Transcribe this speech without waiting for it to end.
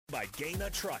By Gaina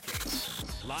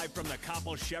Trucking. Live from the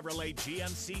Coppel Chevrolet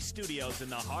GMC studios in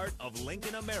the heart of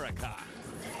Lincoln, America.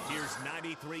 Here's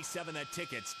 93.7 The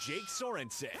Ticket's Jake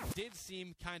Sorensen. Did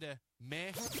seem kind of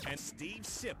meh. And Steve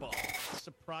Sipple.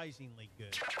 Surprisingly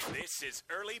good. This is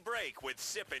Early Break with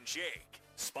Sip and Jake.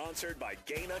 Sponsored by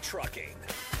Gaina Trucking.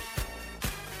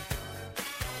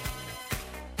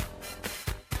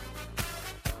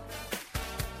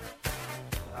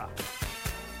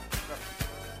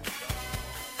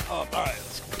 All right,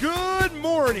 let's go. Good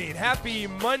morning. Happy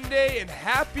Monday and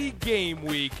happy game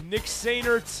week. Nick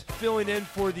Sainert filling in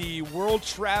for the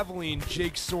world-traveling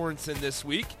Jake Sorensen this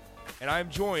week. And I'm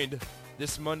joined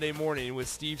this Monday morning with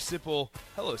Steve Sipple.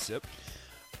 Hello, Sip.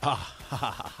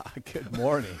 Good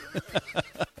morning.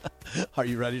 Are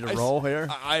you ready to roll here?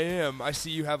 I am. I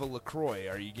see you have a LaCroix.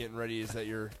 Are you getting ready? Is that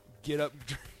your get-up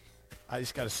drink? I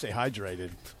just got to stay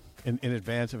hydrated in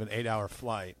advance of an 8-hour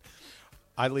flight.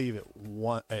 I leave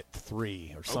at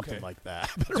 3 or something like that.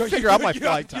 Better figure out my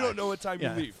flight time. You don't know what time you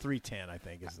leave. 3:10, I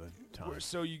think, is the time.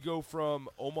 So you go from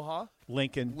Omaha,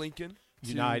 Lincoln,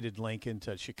 United Lincoln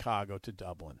to Chicago to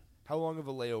Dublin. How long of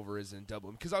a layover is in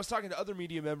Dublin? Because I was talking to other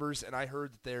media members, and I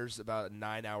heard that there's about a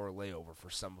 9-hour layover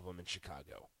for some of them in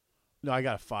Chicago. No, I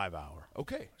got a 5-hour.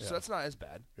 Okay, yeah. So that's not as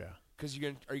bad. Yeah. Because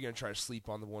are you gonna try to sleep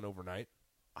on the one overnight?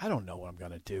 I don't know what I'm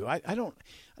gonna do. I don't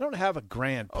have a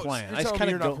grand plan. So you're telling me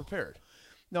you're not prepared.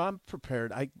 No, I'm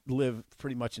prepared. I live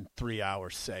pretty much in 3-hour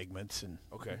segments, and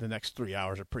the next 3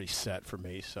 hours are pretty set for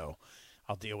me, so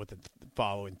I'll deal with the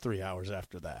following 3 hours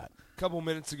after that. A couple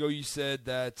minutes ago, you said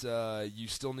that you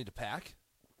still need to pack?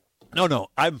 No,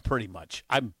 I'm pretty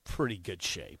good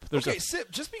shape.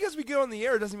 Sip, just because we get on the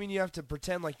air doesn't mean you have to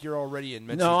pretend like you're already in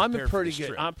mentally I'm prepared in pretty for this good.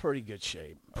 trip. I'm pretty good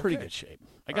shape. Good shape.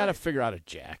 I got to figure out a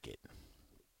jacket.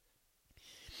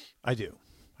 I do.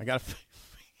 I got to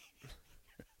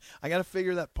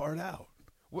figure that part out.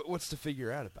 What's to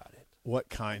figure out about it? What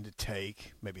kind to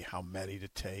take, maybe how many to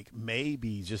take,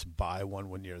 maybe just buy one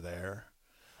when you're there.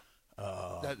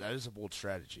 That is a bold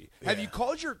strategy. Yeah. Have you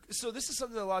called so this is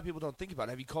something that a lot of people don't think about.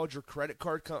 Have you called your credit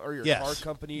card or your car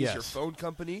companies, your phone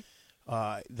company?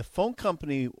 The phone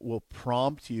company will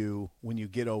prompt you when you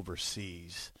get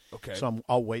overseas. Okay. So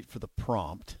I'll wait for the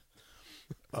prompt.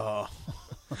 I'm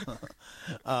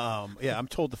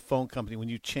told the phone company when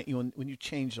you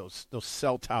change those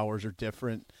cell towers are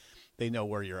different. They know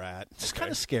where you're at. It's kind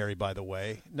of scary, by the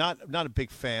way. Not a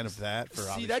big fan of that for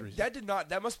obvious reasons.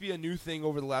 That must be a new thing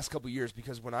over the last couple of years,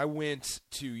 because when I went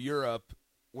to Europe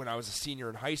when I was a senior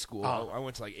in high school, I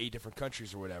went to like 8 different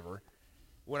countries or whatever.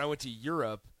 When I went to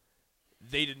Europe,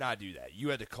 they did not do that. You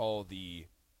had to call the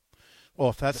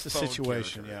if that's the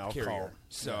situation, I'll carrier. call.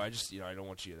 So I just I don't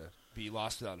want you to be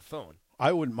lost without a phone.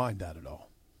 I wouldn't mind that at all.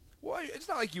 Well, it's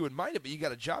not like you would mind it, but you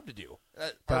got a job to do.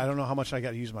 But I don't know how much I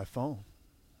got to use my phone.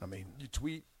 I mean, you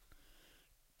tweet.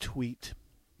 You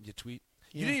tweet.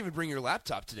 You didn't even bring your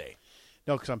laptop today.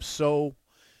 No, because I'm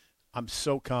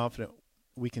so confident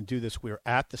we can do this. We were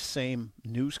at the same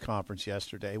news conference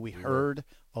yesterday. We heard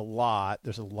a lot.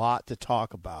 There's a lot to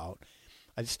talk about.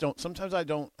 I just don't. Sometimes I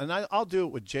don't, and I'll do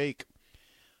it with Jake.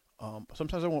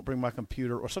 Sometimes I won't bring my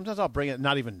computer, or sometimes I'll bring it,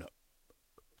 not even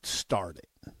start it.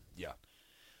 Yeah.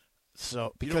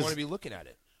 So because you don't want to be looking at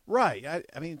it, right?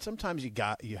 I mean, sometimes you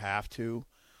have to,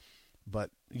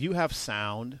 but you have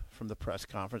sound from the press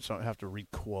conference, so I don't have to read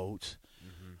quotes.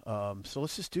 Mm-hmm. So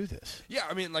let's just do this. Yeah,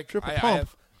 I mean, like Triple I pump.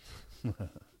 have.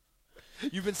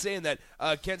 You've been saying that.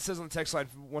 Kent says on the text line,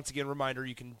 once again, reminder,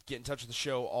 you can get in touch with the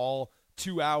show all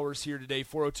 2 hours here today,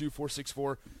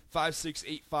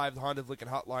 402-464-5685, the Honda of Lincoln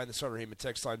hotline, the Starter Heyman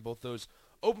text line, both those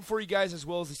open for you guys, as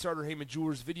well as the Starter Heyman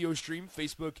Jewelers video stream,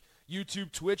 Facebook,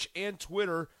 YouTube, Twitch, and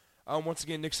Twitter. Once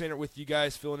again, Nick Sainert with you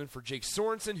guys, filling in for Jake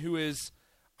Sorensen, who is,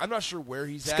 I'm not sure where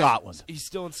he's at. Scotland. He's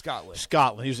still in Scotland.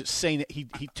 He was at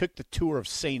he took the tour of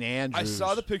St. Andrews. I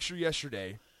saw the picture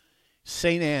yesterday.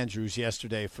 St. Andrews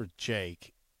yesterday for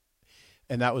Jake,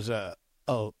 and that was a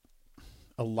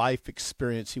life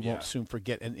experience he won't soon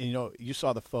forget. And you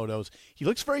saw the photos. He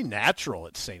looks very natural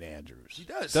at St. Andrews. He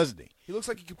does, doesn't he? He looks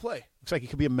like he could play. Looks like he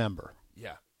could be a member.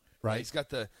 Yeah, right. He's got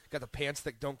the pants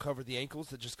that don't cover the ankles,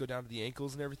 that just go down to the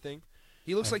ankles and everything.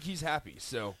 He looks like he's happy.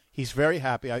 So he's very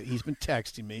happy. He's been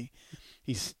texting me.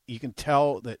 You can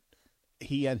tell that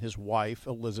he and his wife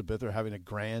Elizabeth are having a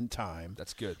grand time.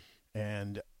 That's good.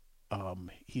 And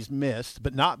he's missed,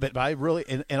 but I really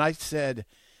and I said,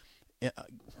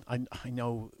 I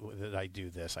know that I do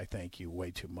this. I thank you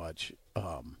way too much.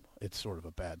 It's sort of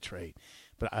a bad trait,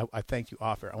 but I thank you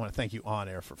off air. I want to thank you on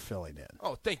air for filling in.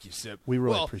 Oh, thank you, Sip. We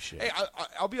really appreciate it. Hey,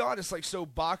 I'll be honest. So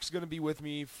Bach's going to be with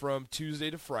me from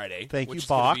Tuesday to Friday. Thank which you, is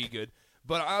gonna Bach. be good.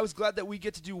 But I was glad that we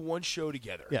get to do one show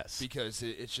together. Yes. Because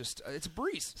it's a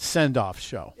breeze. Send-off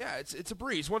show. Yeah, it's a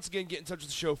breeze. Once again, get in touch with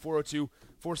the show,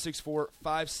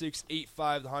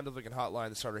 402-464-5685, the Honda Lincoln Hotline,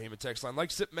 the Starter Heyman text line. Like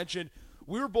Sip mentioned,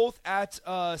 we were both at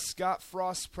Scott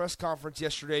Frost's press conference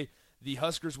yesterday. The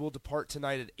Huskers will depart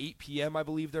tonight at 8 p.m., I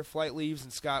believe their flight leaves,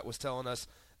 and Scott was telling us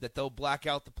that they'll black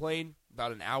out the plane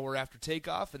about an hour after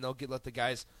takeoff, and they'll let the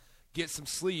guys get some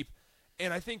sleep.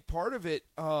 And I think part of it,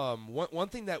 one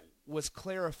thing that was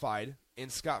clarified in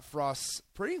Scott Frost's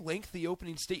pretty lengthy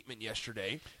opening statement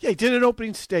yesterday. Yeah, he did an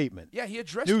opening statement. Yeah, he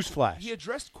addressed Newsflash. He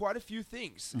addressed quite a few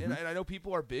things, and I know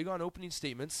people are big on opening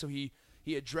statements, so he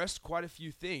addressed quite a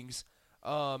few things.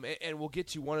 And we'll get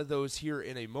to one of those here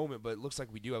in a moment, but it looks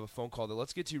like we do have a phone call that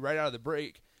let's get to right out of the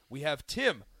break. We have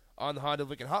Tim on the Honda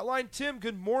Lincoln Hotline. Tim,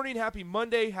 good morning. Happy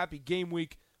Monday. Happy game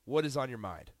week. What is on your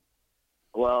mind?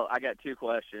 Well, I got two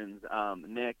questions.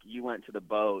 Nick, you went to the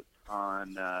boat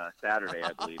on Saturday,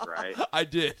 I believe, right? I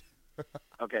did.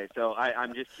 Okay, so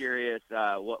I'm just curious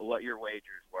what your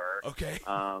wagers were. Okay.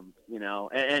 And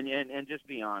just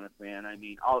be honest, man. I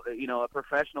mean, a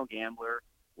professional gambler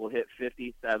will hit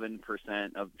 55 to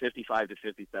 57% of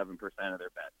their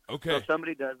bets. Okay. So if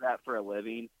somebody does that for a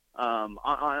living,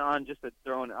 on just a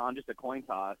coin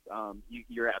toss,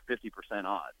 you're at 50%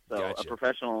 odds. So Gotcha. A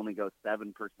professional only goes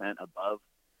 7% above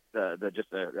the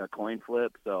just a coin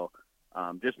flip. So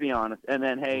just be honest. And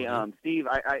then, hey, Steve,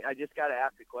 I just got to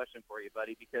ask a question for you,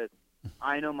 buddy, because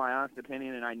I know my honest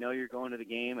opinion, and I know you're going to the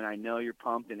game, and I know you're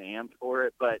pumped and amped for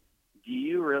it, but do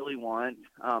you really want,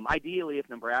 ideally, if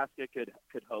Nebraska could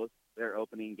host their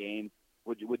opening game,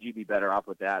 would you be better off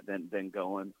with that than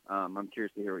going? I'm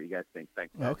curious to hear what you guys think.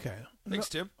 Thanks. Guys. Okay. Thanks,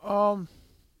 Tim.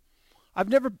 I've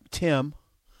never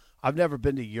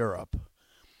been to Europe.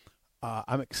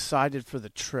 I'm excited for the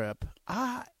trip.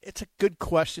 It's a good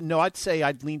question. No, I'd say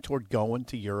I'd lean toward going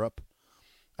to Europe.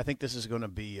 I think this is going to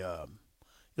be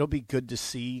it'll be good to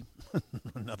see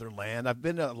another land. I've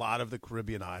been to a lot of the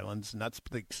Caribbean islands, and that's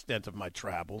the extent of my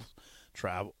travels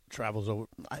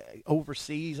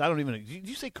overseas. I don't even. Did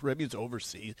you say Caribbean's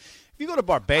overseas? If you go to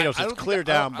Barbados, it's clear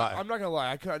down by. I'm not gonna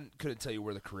lie. I couldn't tell you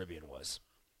where the Caribbean was.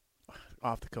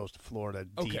 Off the coast of Florida,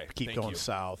 deep. Okay, Keep going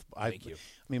south. Thank you. I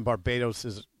mean, Barbados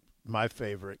is my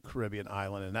favorite Caribbean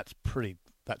island, and that's pretty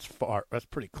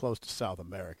close to South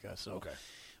America. So, okay.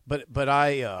 But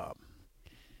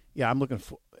I'm looking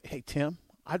for. Hey, Tim,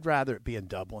 I'd rather it be in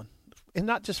Dublin, and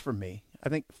not just for me. I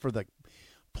think for the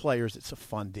players, it's a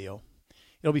fun deal.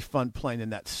 It'll be fun playing in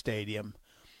that stadium,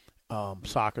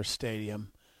 soccer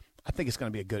stadium. I think it's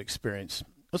going to be a good experience.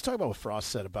 Let's talk about what Frost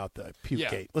said about the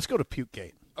Puke Gate. Let's go to Puke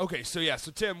Gate. Okay, so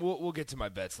Tim, we'll get to my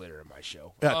bets later in my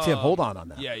show. Tim, hold on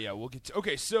that. Yeah, we'll get to.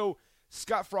 Okay, so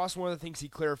Scott Frost, one of the things he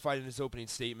clarified in his opening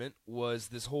statement was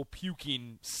this whole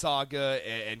puking saga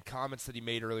and comments that he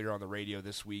made earlier on the radio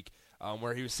this week,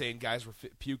 where he was saying guys were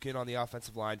puking on the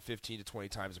offensive line 15 to 20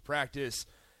 times a practice.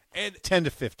 And 10 to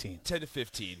 15. 10 to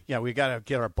 15. Yeah, we got to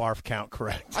get our barf count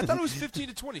correct. I thought it was 15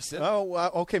 to 20.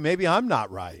 Oh, okay. Maybe I'm not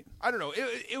right. I don't know.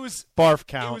 It was barf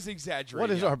count. It was exaggerated. What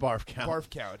is our barf count? Barf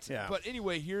count. Yeah. But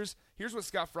anyway, here's what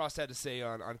Scott Frost had to say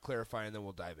on clarifying, and then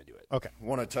we'll dive into it. Okay. I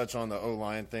want to touch on the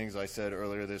O-line things I said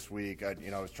earlier this week.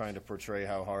 I was trying to portray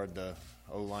how hard the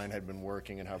O-line had been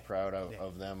working and how proud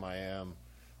of them I am.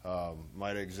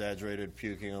 Might have exaggerated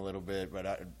puking a little bit,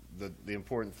 but the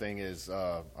important thing is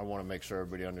I want to make sure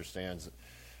everybody understands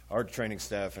our training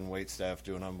staff and weight staff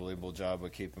do an unbelievable job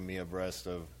of keeping me abreast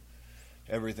of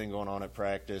everything going on at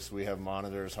practice. We have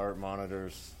monitors, heart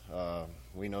monitors.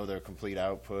 We know their complete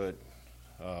output.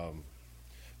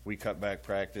 We cut back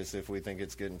practice if we think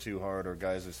it's getting too hard or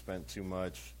guys have spent too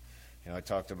much. I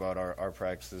talked about our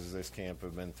practices this camp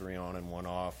have been 3 on and 1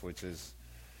 off, which is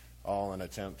all an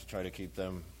attempt to try to keep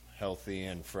them healthy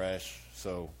and fresh.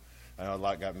 So I know a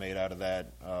lot got made out of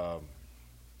that.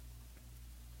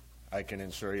 I can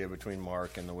assure you between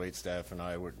Mark and the weight staff and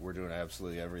I, we're doing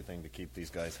absolutely everything to keep these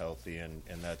guys healthy, and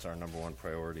that's our number one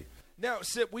priority. Now,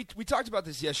 Sip, we talked about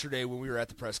this yesterday when we were at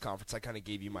the press conference. I kind of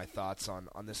gave you my thoughts on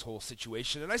this whole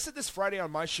situation. And I said this Friday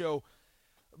on my show,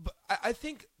 but I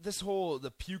think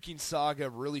the puking saga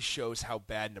really shows how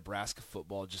bad Nebraska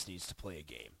football just needs to play a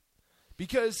game.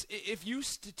 Because if you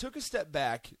took a step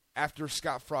back after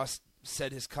Scott Frost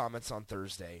said his comments on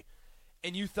Thursday,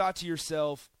 and you thought to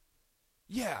yourself,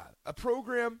 yeah, a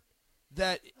program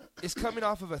that is coming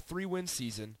off of a 3-win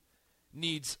season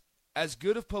needs as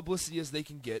good of publicity as they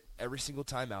can get every single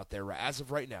time out there, as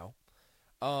of right now,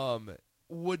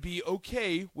 would be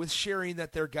okay with sharing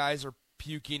that their guys are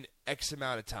puking X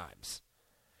amount of times.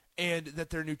 And that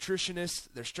their nutritionists,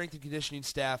 their strength and conditioning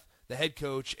staff, the head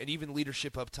coach, and even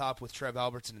leadership up top with Trev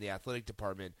Albertson in the athletic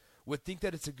department would think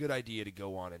that it's a good idea to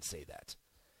go on and say that.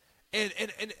 And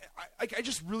I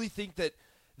just really think that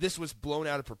this was blown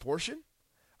out of proportion.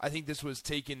 I think this was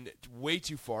taken way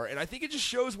too far. And I think it just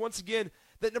shows once again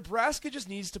that Nebraska just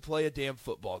needs to play a damn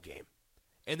football game.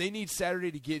 And they need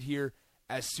Saturday to get here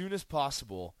as soon as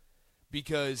possible,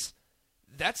 because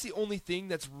that's the only thing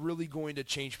that's really going to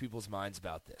change people's minds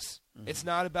about this. Mm-hmm. It's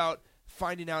not about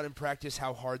finding out in practice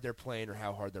how hard they're playing or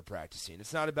how hard they're practicing.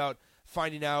 It's not about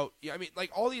finding out. I mean,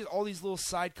 like all these little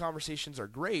side conversations are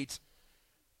great,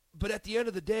 but at the end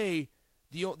of the day,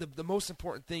 the most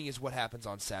important thing is what happens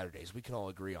on Saturdays. We can all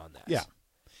agree on that. Yeah.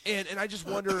 And I just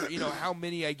wonder, how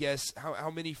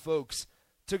many folks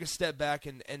took a step back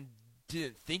and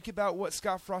didn't think about what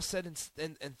Scott Frost said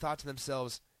and thought to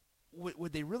themselves,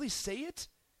 would they really say it?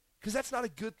 Because that's not a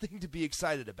good thing to be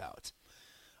excited about.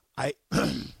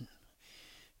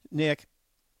 Nick,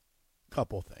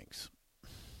 couple things.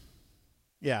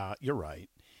 Yeah, you're right.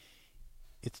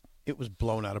 It was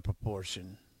blown out of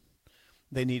proportion.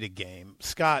 They need a game.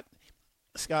 Scott,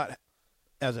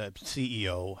 as a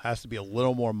CEO, has to be a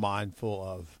little more mindful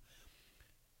of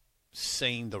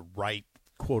saying the right,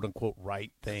 quote-unquote,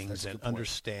 right things and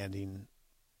understanding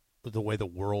the way the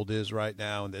world is right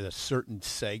now, and that a certain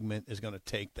segment is going to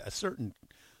take a certain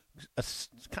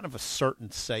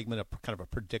segment, kind of a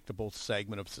predictable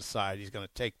segment of society is going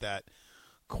to take that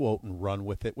quote and run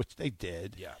with it, which they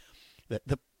did. Yeah.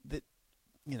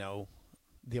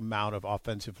 The amount of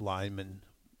offensive linemen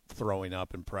throwing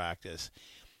up in practice.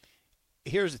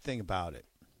 Here's the thing about it.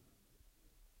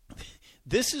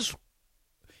 This is,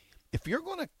 if you're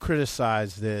going to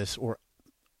criticize this or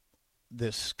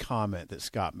this comment that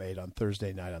Scott made on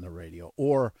Thursday night on the radio,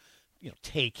 or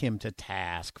take him to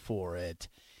task for it,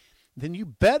 then you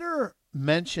better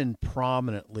mention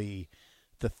prominently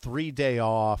the 3-day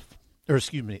off, the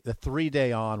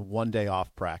 3-day on, 1-day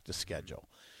off practice schedule,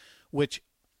 which,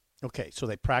 okay, so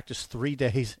they practice 3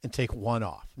 days and take 1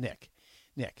 off. Nick,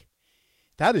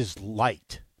 that is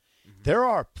light. Mm-hmm. There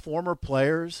are former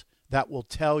players that will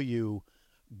tell you,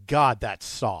 God, that's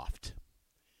soft.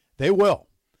 They will.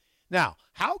 Now,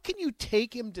 how can you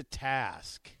take him to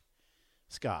task,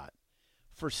 Scott,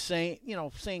 for saying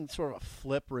sort of a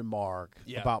flip remark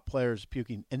about players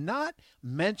puking and not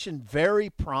mention very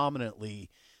prominently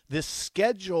this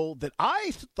schedule that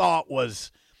I thought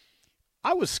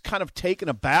I was kind of taken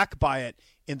aback by it,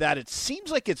 in that it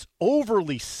seems like it's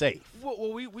overly safe. Well,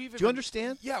 do you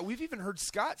understand? Yeah, we've even heard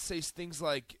Scott say things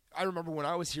like, I remember when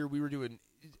I was here, we were doing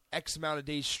X amount of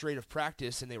days straight of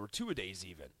practice, and they were 2-a-days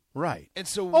even. Right. And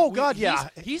so,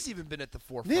 he's even been at the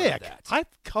forefront Nick, of that.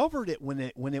 I've covered it when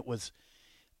it was,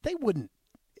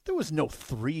 there was no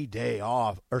 3-day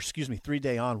off,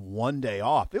 3-day on, 1-day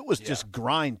off. It was just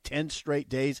grind 10 straight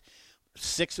days.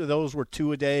 6 of those were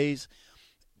 2-a-days.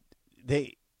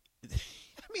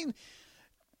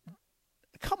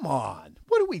 Come on.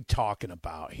 What are we talking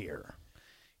about here?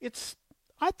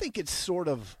 I think it's sort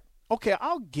of, okay,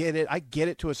 I'll get it. I get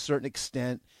it to a certain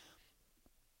extent.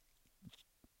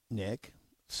 Nick,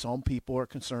 some people are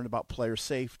concerned about player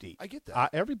safety. I get that.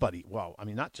 Everybody,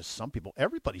 not just some people.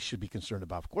 Everybody should be concerned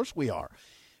about. Of course we are.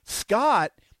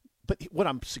 Scott, but what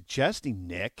I'm suggesting,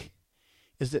 Nick,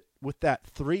 is that with that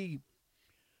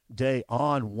 3-day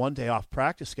on, 1-day off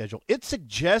practice schedule, it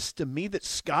suggests to me that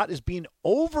Scott is being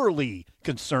overly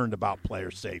concerned about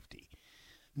player safety.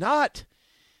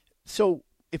 So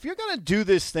if you're going to do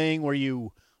this thing where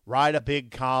you write a big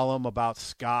column about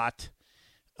Scott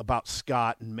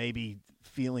and maybe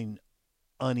feeling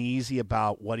uneasy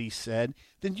about what he said,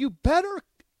 then you better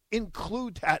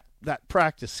include that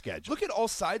practice schedule. Look at all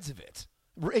sides of it.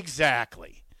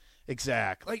 Exactly.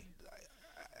 Like,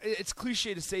 it's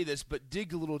cliche to say this, but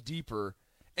dig a little deeper.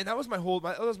 And that was my whole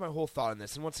thought on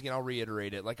this. And once again, I'll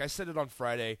reiterate it. Like I said it on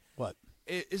Friday. What?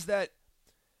 Is that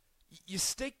you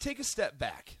take a step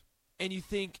back and you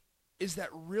think, is that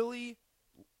really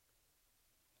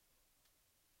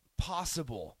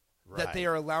possible that they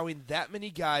are allowing that many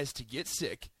guys to get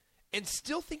sick and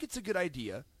still think it's a good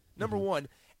idea, number one.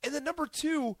 And then number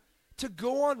two, to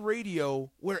go on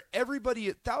radio where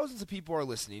thousands of people are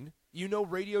listening.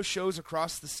 Radio shows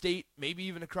across the state, maybe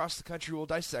even across the country, will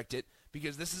dissect it,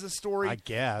 because this is a story. I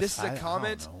guess. This is a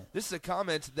comment. This is a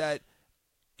comment that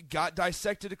got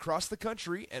dissected across the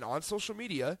country and on social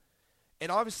media.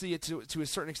 And obviously, to a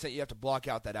certain extent, you have to block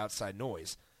out that outside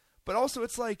noise. But also,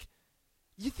 it's like,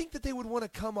 you think that they would want to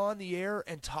come on the air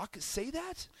and say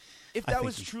that? If that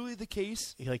was truly the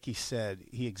case? Like he said,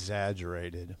 he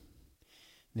exaggerated.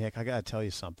 Nick, I got to tell you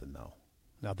something, though.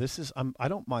 Now, I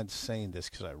don't mind saying this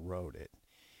because I wrote it.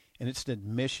 And it's an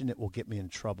admission that will get me in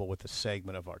trouble with a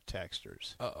segment of our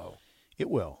texters. Uh-oh. It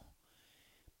will.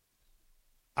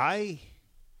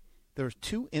 there's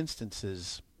 2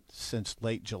 instances since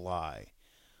late July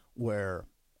where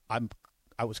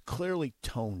I was clearly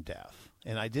tone deaf,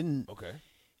 and I didn't. Okay.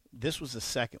 This was the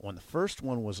second one. The first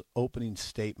one was opening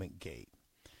statement gate,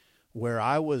 where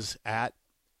I was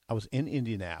in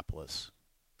Indianapolis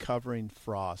covering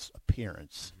Frost's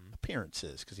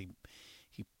appearances, because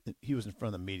he was in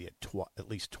front of the media at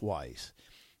least twice.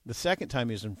 The second time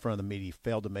he was in front of the media, he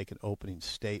failed to make an opening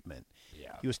statement.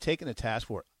 Yeah. He was taken to task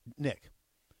for it. Nick,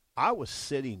 I was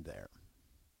sitting there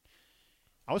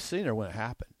when it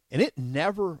happened. And it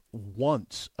never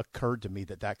once occurred to me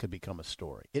that could become a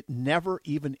story. It never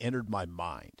even entered my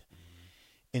mind.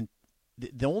 And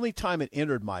the only time it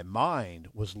entered my mind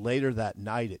was later that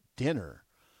night at dinner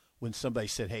when somebody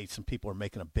said, hey, some people are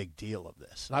making a big deal of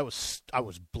this. And I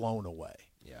was blown away.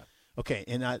 Yeah. Okay,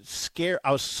 and I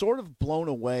was sort of blown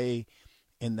away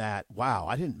in that,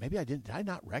 wow, did I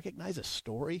not recognize a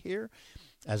story here?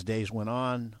 As days went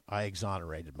on, I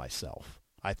exonerated myself.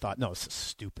 I thought, no, it's a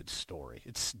stupid story.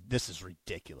 This is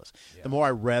ridiculous. Yeah. The more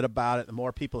I read about it, the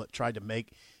more people that tried to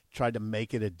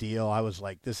make it a deal, I was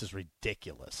like, this is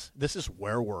ridiculous. This is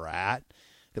where we're at,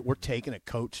 that we're taking a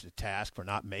coach to task for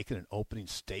not making an opening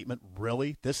statement.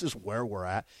 Really? This is where we're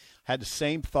at. I had the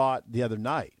same thought the other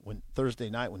night, Thursday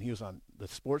night when he was on the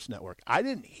sports network. I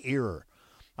didn't hear.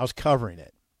 I was covering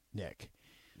it, Nick.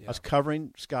 Yeah. I was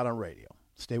covering Scott on radio.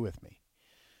 Stay with me.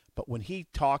 But when he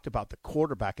talked about the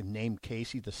quarterback and named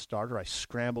Casey the starter, I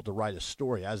scrambled to write a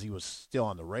story as he was still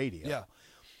on the radio. Yeah.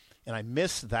 And I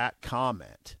missed that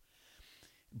comment.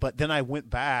 But then I went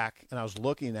back and I was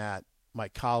looking at my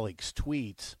colleagues'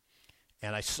 tweets,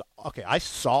 and I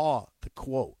saw the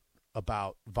quote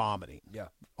about vomiting. Yeah.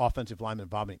 Offensive lineman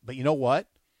vomiting. But you know what?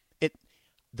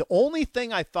 The only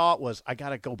thing I thought was, I got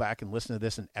to go back and listen to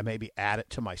this and maybe add it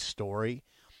to my story.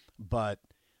 But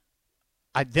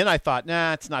I thought,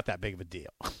 nah, it's not that big of a deal.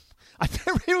 I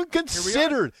never even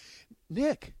considered.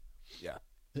 Nick. Yeah.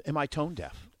 Am I tone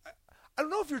deaf? I don't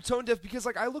know if you're tone deaf, because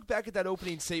I look back at that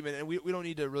opening statement, and we don't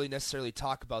need to really necessarily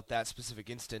talk about that specific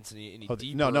instance any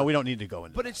deeper. No, we don't need to go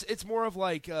into But that. it's more of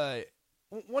like,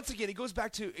 once again, it goes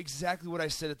back to exactly what I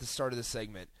said at the start of the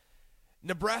segment.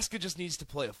 Nebraska just needs to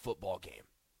play a football game.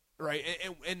 Right,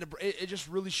 and it just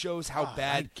really shows how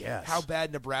bad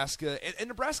Nebraska and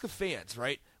Nebraska fans.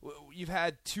 Right, you've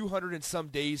had 200 and some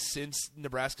days since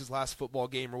Nebraska's last football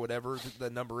game or whatever the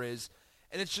number is,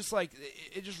 and it's just like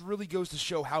it just really goes to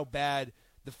show how bad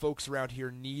the folks around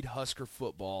here need Husker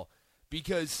football,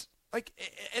 because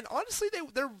and honestly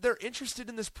they're interested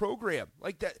in this program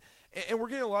like that, and we're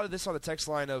getting a lot of this on the text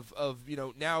line of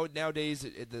nowadays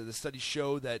the studies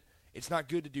show that it's not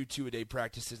good to do 2-a-day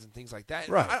practices and things like that.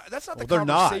 Right. That's not the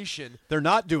conversation. They're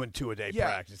not doing 2-a-day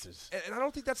practices. And I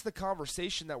don't think that's the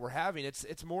conversation that we're having.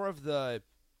 It's more of the,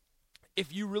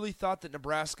 if you really thought that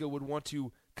Nebraska would want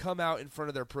to come out in front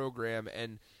of their program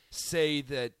and say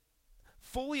that,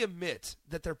 fully admit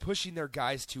that they're pushing their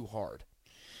guys too hard,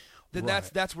 then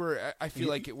that's where I feel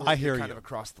like we're kind of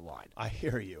across the line. I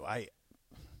hear you.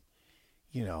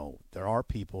 There are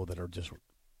people that are just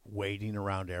waiting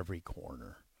around every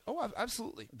corner. Oh,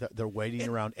 absolutely. They're waiting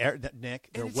around,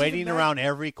 Nick. They're waiting around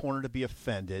every corner to be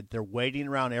offended. They're waiting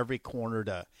around every corner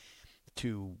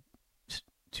to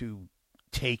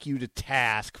take you to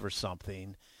task for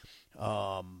something.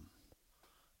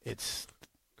 It's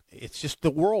just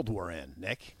the world we're in,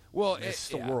 Nick. Well, it's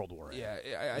the world we're in. Yeah,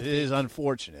 it is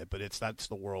unfortunate, but that's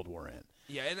the world we're in.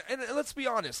 Yeah, and let's be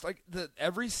honest. Like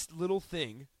every little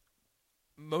thing,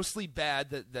 mostly bad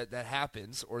that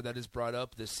happens or that is brought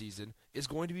up this season is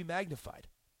going to be magnified.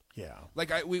 Yeah. Like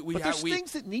there's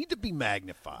things that need to be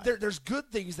magnified. There's good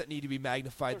things that need to be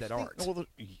magnified that aren't.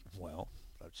 Well,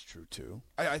 that's true too.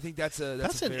 I think that's an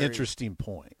interesting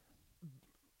point.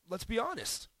 Let's be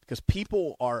honest. Because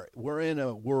we're in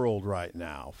a world right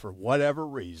now, for whatever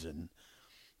reason,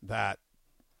 that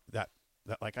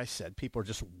like I said, people are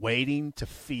just waiting to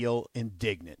feel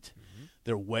indignant. Mm-hmm.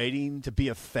 They're waiting to be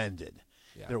offended.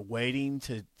 Yeah. They're waiting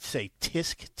to say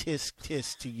tisk, tisk,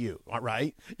 tisk to you,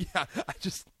 right? Yeah, I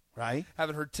just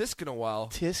haven't heard tisk in a while.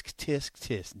 Tisk, tisk,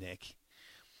 tisk, Nick,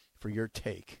 for your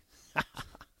take.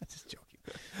 Just joking.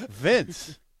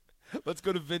 Vince. Let's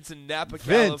go to Vince in Napa,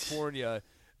 California.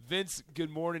 Vince, good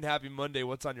morning. Happy Monday.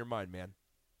 What's on your mind, man?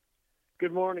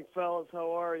 Good morning, fellas.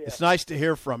 How are you? It's nice to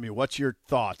hear from you. What's your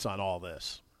thoughts on all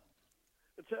this?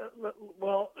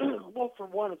 Well, for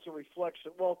one, it's a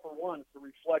reflection. Well, for one, it's a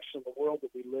reflection of the world that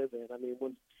we live in. I mean,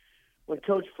 when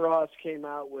Coach Frost came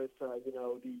out with the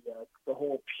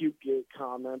whole Pukegate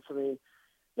comments, I mean,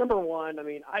 number one,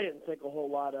 I didn't think a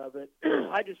whole lot of it.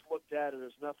 I just looked at it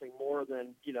as nothing more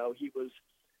than he was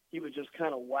he was just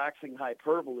kind of waxing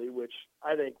hyperbole, which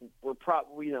I think we're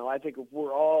probably, I think if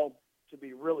we're all, to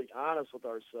be really honest with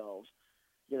ourselves,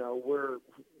 we're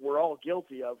all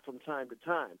guilty of from time to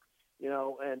time,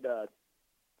 and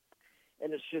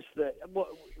it's just that,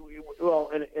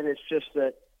 and it's just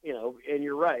that, and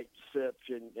you're right, Sip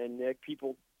and Nick,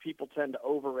 people tend to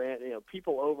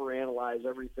overanalyze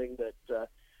everything that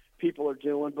people are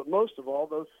doing, but most of all,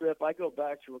 though, Sip, I go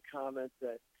back to a comment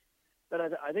that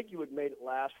I think you had made it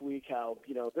last week, how,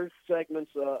 there's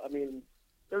segments,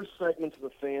 there's segments of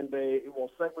the fan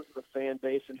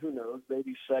base, and who knows,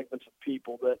 maybe segments of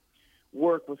people that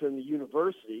work within the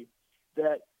university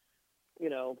that,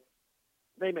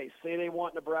 they may say they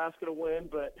want Nebraska to win,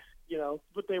 but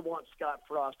they want Scott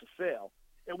Frost to fail.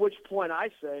 At which point I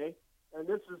say, and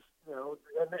this is, and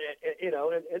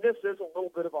this is a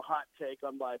little bit of a hot take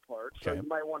on my part, so you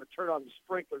might want to turn on the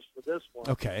sprinklers for this one.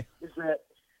 Okay. Is that,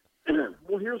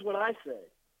 well, here's what I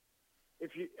say.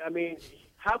 If your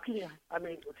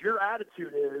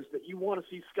attitude is that you want to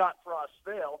see Scott Frost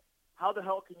fail, how the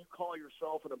hell can you call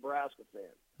yourself a Nebraska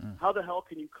fan? How the hell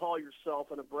can you call yourself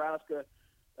a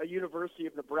University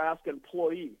of Nebraska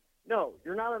employee? No,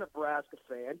 you're not a Nebraska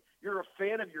fan. You're a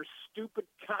fan of your stupid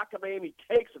cockamamie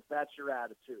takes, if that's your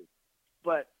attitude.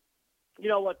 But you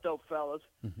know what, though, fellas?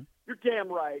 Mm-hmm. You're damn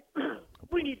right.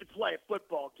 We need to play a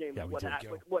football game. Yeah, what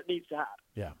needs to happen.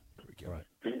 Yeah, right.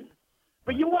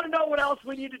 But you want to know what else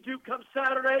we need to do come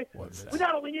Saturday? We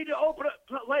not only need to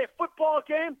play a football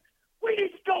game, we need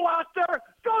to go out there,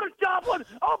 go to Dublin,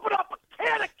 open up a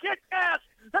can of kick-ass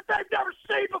that they've never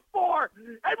seen before,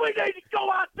 and we need to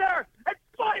go out there and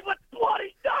fight with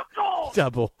bloody knuckles.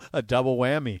 A double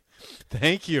whammy.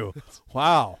 Thank you.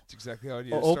 Wow. That's exactly how I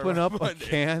need to open up a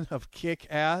can of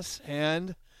kick-ass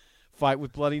and fight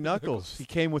with bloody knuckles. He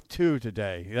came with 2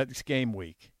 today. That's game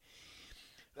week.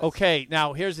 Okay,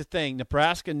 now here's the thing.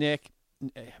 Nebraska, Nick,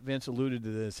 Vince alluded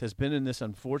to this, has been in this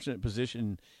unfortunate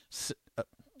position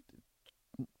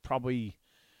probably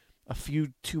a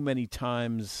few too many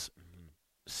times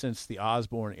since the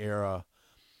Osborne era,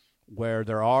 where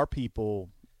there are people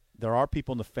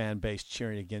in the fan base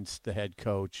cheering against the head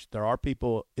coach. There are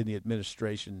people in the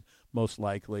administration, most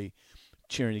likely,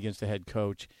 cheering against the head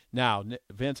coach. Now,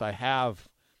 Vince, I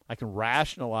can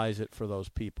rationalize it for those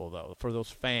people, though, for those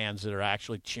fans that are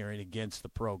actually cheering against the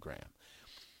program.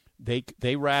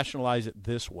 They rationalize it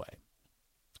this way.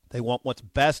 They want what's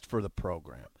best for the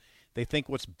program. They think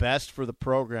what's best for the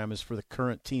program is for the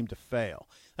current team to fail.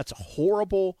 That's a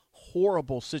horrible,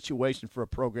 horrible situation for a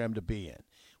program to be in.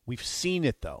 We've seen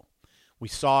it, though. We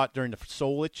saw it during the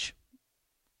Solich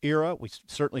era. We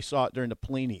certainly saw it during the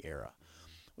Pelini era.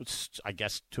 Which, I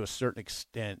guess, to a certain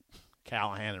extent,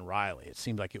 Callahan and Riley. It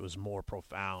seemed like it was more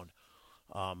profound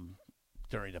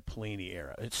during the Pelini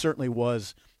era. It certainly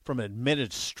was from an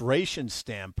administration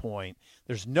standpoint.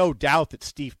 There's no doubt that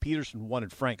Steve Peterson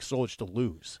wanted Frank Solich to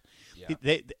lose. Yeah.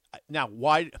 Now,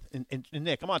 why? And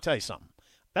Nick, I'm going to tell you something.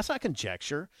 That's not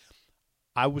conjecture.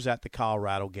 I was at the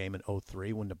Colorado game in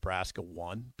 2003 when Nebraska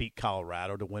beat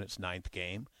Colorado to win its 9th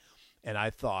game. And I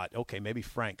thought, okay, maybe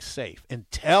Frank's safe.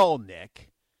 Until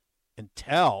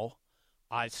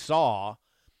I saw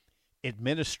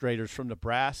administrators from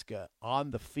Nebraska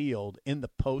on the field in the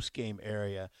post-game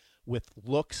area with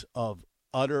looks of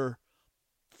utter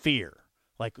fear.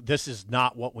 Like, this is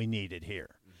not what we needed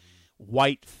here. Mm-hmm.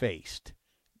 White-faced,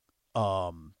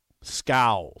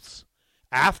 scowls.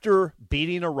 After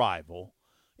beating a rival,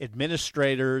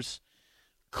 administrators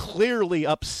clearly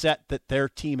upset that their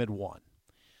team had won.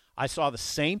 I saw the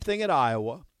same thing at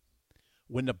Iowa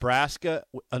when Nebraska,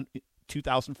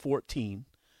 2014,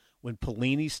 when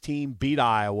Pelini's team beat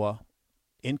Iowa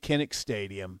in Kinnick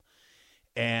Stadium,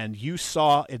 and you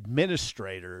saw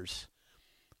administrators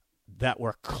that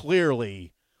were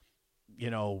clearly,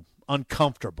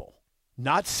 uncomfortable,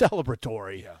 not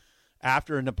celebratory. Yeah.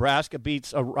 After Nebraska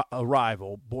beats a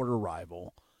rival, border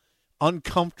rival,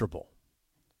 uncomfortable,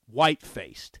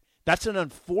 white-faced. That's an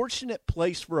unfortunate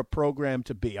place for a program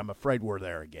to be. I'm afraid we're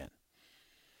there again.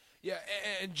 Yeah,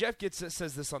 and Jeff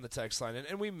says this on the text line,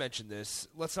 and we mentioned this.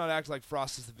 Let's not act like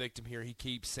Frost is the victim here. He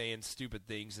keeps saying stupid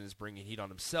things and is bringing heat on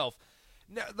himself.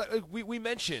 Now, we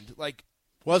mentioned,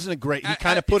 wasn't it great? He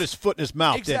kind of put his foot in his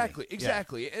mouth. Exactly, didn't he?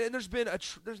 exactly. Yeah. And there's been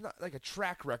there's not like a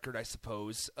track record, I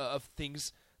suppose, of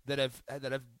things that have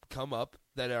come up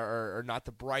that are not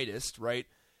the brightest, right?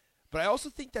 But I also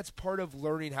think that's part of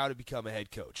learning how to become a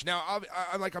head coach. Now,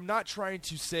 I'm not trying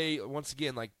to say, once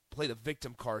again, play the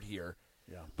victim card here.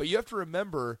 Yeah. But you have to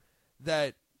remember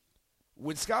that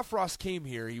when Scott Frost came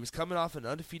here, he was coming off an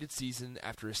undefeated season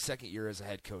after his second year as a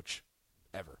head coach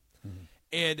ever. Mm-hmm.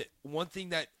 And one thing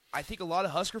that I think a lot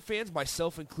of Husker fans,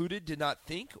 myself included, did not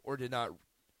think or did not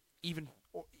even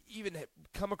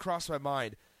come across my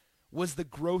mind was the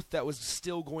growth that was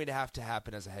still going to have to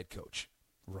happen as a head coach.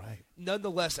 Right.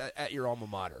 Nonetheless, at your alma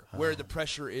mater, where the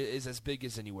pressure is as big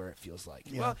as anywhere, it feels like.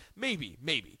 Yeah. Well, maybe.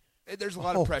 There's a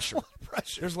lot of pressure.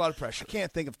 There's a lot of pressure. I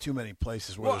can't think of too many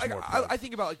places where there's more pressure. I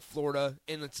think about like Florida,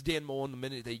 and it's Dan Mullen. The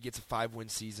minute that he gets a 5-win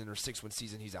season or 6-win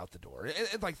season, he's out the door,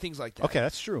 and like things like that. Okay,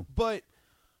 that's true. But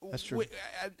that's true.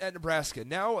 At Nebraska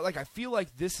now, like I feel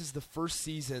like this is the first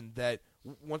season that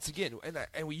once again,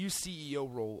 and we use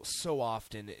CEO role so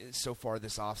often so far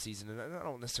this offseason, and I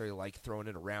don't necessarily like throwing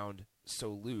it around so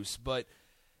loose, but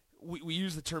we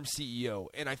use the term CEO,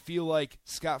 and I feel like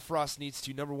Scott Frost needs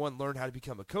to, number one, learn how to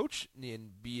become a coach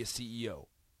and be a CEO.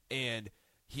 And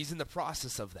he's in the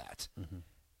process of that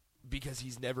because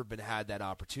he's never had that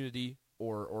opportunity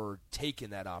or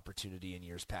taken that opportunity in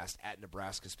years past at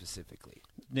Nebraska specifically.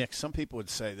 Nick, some people would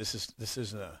say this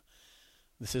isn't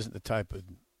the type of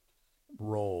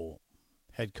role,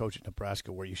 head coach at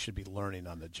Nebraska, where you should be learning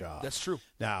on the job. That's true.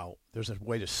 Now, there's a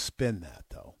way to spin that,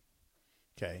 though.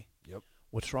 Okay? Yep.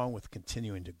 What's wrong with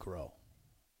continuing to grow?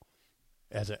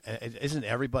 Isn't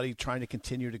everybody trying to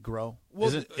continue to grow?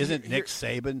 Well, isn't Nick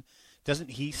Saban? Doesn't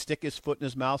he stick his foot in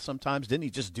his mouth sometimes? Didn't he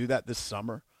just do that this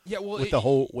summer? Yeah, well, with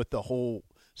the whole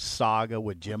saga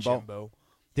with Jimbo.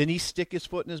 Didn't he stick his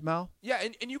foot in his mouth? Yeah,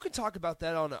 and you can talk about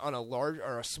that on a large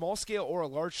or a small scale or a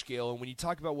large scale. And when you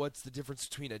talk about what's the difference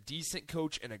between a decent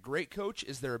coach and a great coach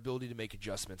is their ability to make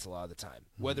adjustments a lot of the time.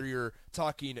 Whether you're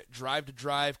talking drive to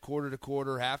drive, quarter to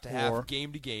quarter, half to half,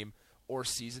 game to game, or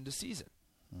season to season.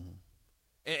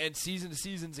 And season to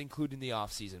seasons, including the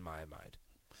off season, in my mind.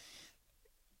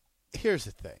 Here's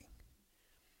the thing.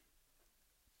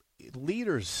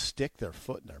 Leaders stick their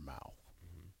foot in their mouth.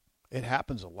 It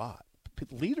happens a lot.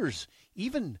 Leaders,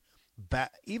 even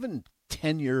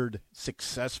tenured,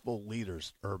 successful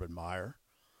leaders, Urban Meyer.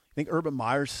 You think Urban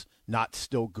Meyer's not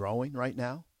still growing right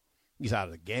now? He's out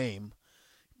of the game.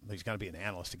 He's going to be an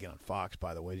analyst again on Fox,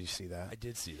 by the way. Did you see that? I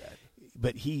did see that.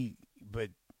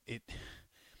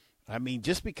 I mean,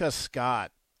 just because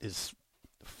Scott is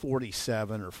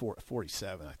 47 or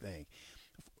 47, I think.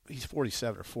 He's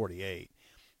 47 or 48.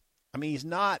 I mean, he's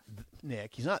not,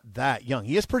 Nick, he's not that young.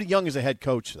 He is pretty young as a head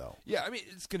coach, though. Yeah, I mean,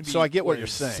 it's going to be so I get what you're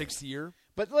saying. 6th year.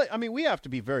 But, I mean, we have to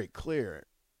be very clear.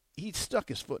 He stuck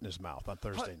his foot in his mouth on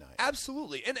Thursday night.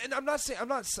 Absolutely. And I'm not saying,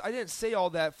 I didn't say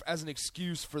all that as an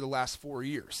excuse for the last 4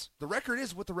 years. The record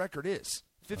is what the record is.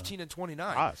 15 and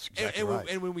 29. That's exactly right.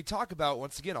 And when we talk about,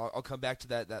 once again, I'll come back to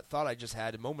that thought I just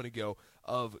had a moment ago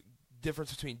of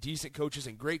difference between decent coaches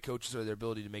and great coaches or their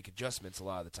ability to make adjustments a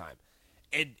lot of the time.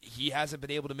 And he hasn't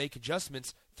been able to make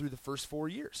adjustments through the first 4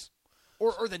 years.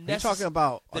 Or the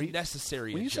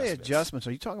necessary When you say adjustments,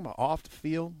 are you talking about off the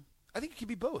field? I think it could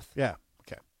be both. Yeah,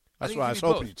 okay. That's what I was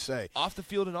hoping you'd say. Off the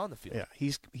field and on the field. Yeah,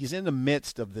 he's in the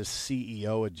midst of this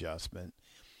CEO adjustment.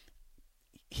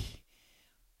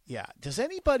 Yeah. Does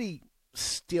anybody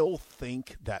still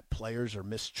think that players are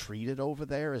mistreated over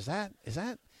there? Is that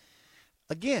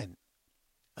again,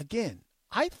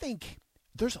 I think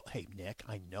hey, Nick,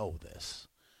 I know this.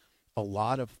 A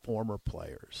lot of former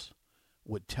players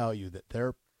would tell you that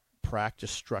their practice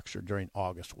structure during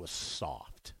August was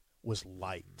soft, was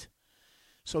light.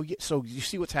 So you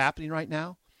see what's happening right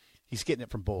now? He's getting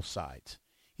it from both sides.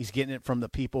 He's getting it from the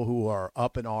people who are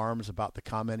up in arms about the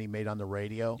comment he made on the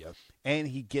radio, and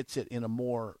he gets it in a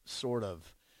more sort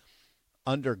of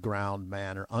underground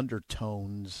manner,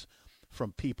 undertones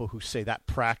from people who say that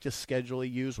practice schedule he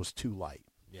used was too light.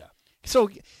 Yeah.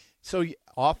 So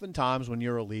oftentimes when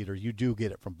you're a leader, you do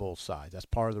get it from both sides. That's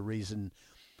part of the reason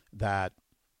that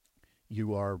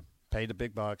you are paid the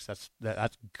big bucks.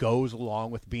 That goes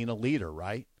along with being a leader,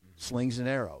 right? Mm-hmm. Slings and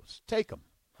arrows. Take them.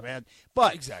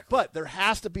 But there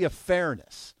has to be a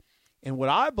fairness. And what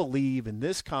I believe in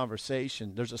this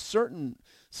conversation, there's a certain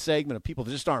segment of people that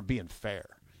just aren't being fair.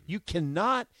 You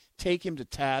cannot take him to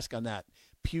task on that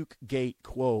puke gate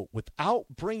quote without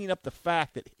bringing up the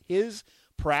fact that his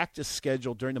practice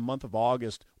schedule during the month of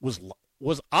August was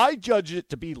I judged it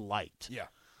to be light. Yeah.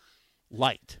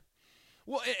 Light.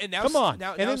 Well, and now, come on.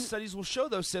 Now studies will show,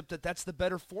 though, Sip, that's the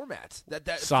better format.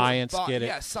 That science, get it?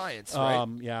 Yeah, science, right?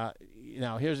 Yeah.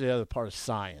 Now, here's the other part of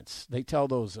science. They tell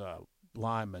those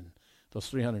linemen, those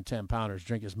 310-pounders,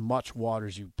 drink as much water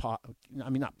as you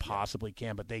not possibly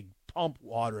can, but they pump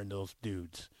water into those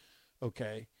dudes,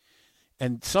 okay?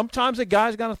 And sometimes a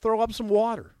guy's going to throw up some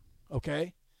water,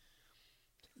 okay?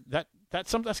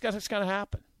 That's going to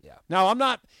happen. Yeah. Now I'm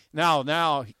not.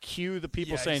 Now cue the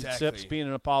people saying exactly. Sip's being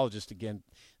an apologist again.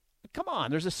 Come on,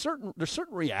 there's certain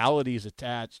realities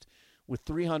attached with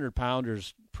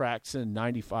 300-pounders practicing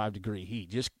 95-degree heat?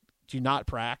 Do you not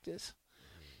practice?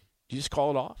 Do you just call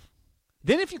it off?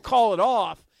 Then if you call it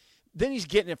off, then he's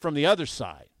getting it from the other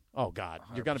side. Oh, God,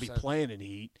 100%. You're going to be playing in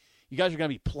heat. You guys are going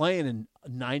to be playing in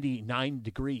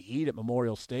 99-degree heat at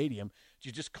Memorial Stadium. Do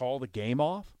you just call the game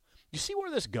off? You see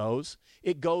where this goes?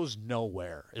 It goes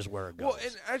nowhere is where it goes. Well,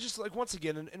 and I just, like, once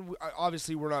again, and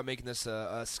obviously we're not making this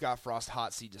a Scott Frost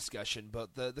hot seat discussion,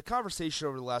 but the conversation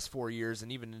over the last 4 years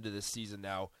and even into this season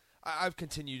now, I've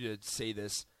continued to say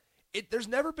this. There's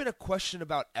never been a question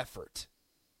about effort.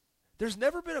 There's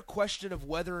never been a question of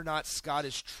whether or not Scott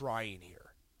is trying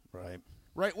here. Right?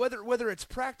 Whether it's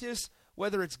practice,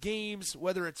 whether it's games,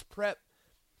 whether it's prep.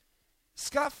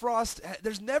 Scott Frost,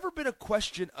 there's never been a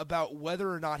question about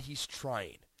whether or not he's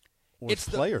trying. Well, it's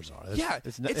players are. It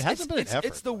hasn't been an effort.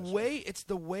 It's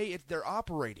the way they're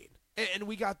operating. And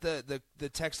we got the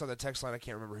text on the text line. I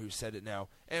can't remember who said it now.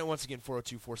 And once again,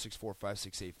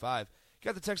 402-464-5685.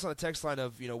 Got the text on the text line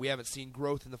of, we haven't seen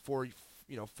growth in the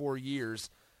 4 years.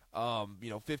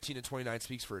 15 and 29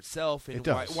 speaks for itself. And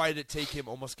why did it take him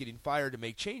almost getting fired to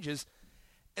make changes?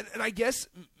 And I guess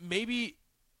maybe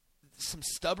some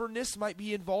stubbornness might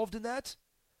be involved in that.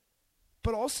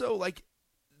 But also, like,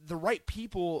 the right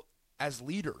people as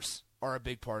leaders are a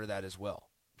big part of that as well.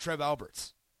 Trev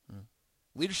Alberts.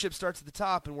 Leadership starts at the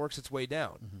top and works its way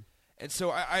down. Mm-hmm. And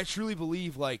so I truly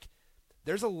believe, like,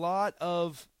 there's a lot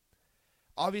of,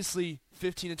 obviously,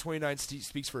 15 and 29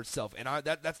 speaks for itself. And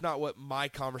that's not what my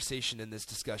conversation in this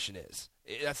discussion is.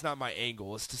 That's not my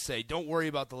angle, is to say, don't worry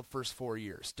about the first 4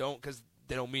 years. Because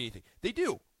they don't mean anything. They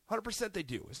do. 100% they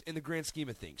do, in the grand scheme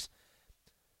of things.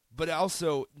 But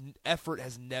also, effort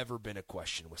has never been a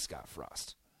question with Scott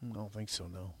Frost. I don't think so,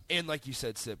 no. And like you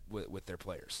said, Sip, with their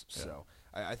players. Yeah. So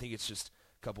I think it's just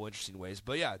a couple interesting ways.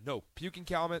 But, yeah, no, Puke and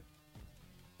Calumet,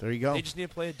 there you go. They just need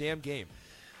to play a damn game.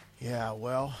 Yeah,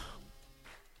 well,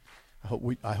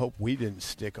 I hope we didn't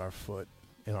stick our foot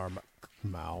in our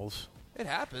mouths. It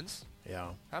happens.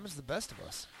 Yeah. Happens to the best of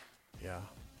us. Yeah.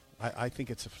 I think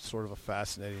it's sort of a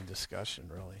fascinating discussion,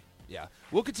 really. Yeah.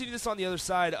 We'll continue this on the other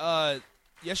side.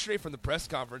 Yesterday from the press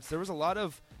conference, there was a lot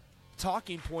of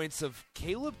talking points of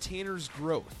Caleb Tanner's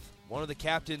growth, one of the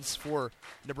captains for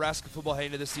Nebraska football heading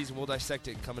into this season. We'll dissect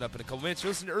it coming up in a couple minutes.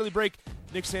 You're listening to Early Break.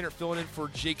 Nick Sainert filling in for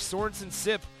Jake Sorensen.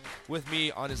 Sip with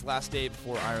me on his last day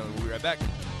before Ireland. We'll be right back.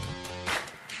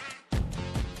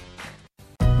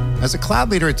 As a cloud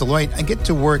leader at Deloitte, I get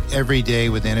to work every day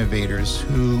with innovators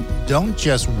who don't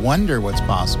just wonder what's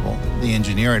possible, they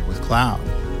engineer it with cloud.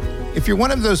 If you're one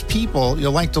of those people,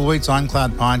 you'll like Deloitte's On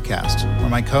Cloud podcast, where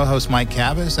my co-host Mike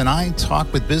Cavas and I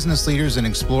talk with business leaders and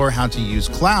explore how to use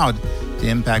cloud to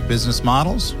impact business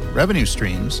models, revenue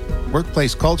streams,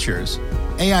 workplace cultures,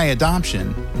 AI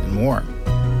adoption, and more.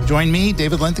 Join me,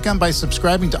 David Linthicum, by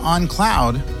subscribing to On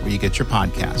Cloud, where you get your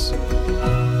podcasts.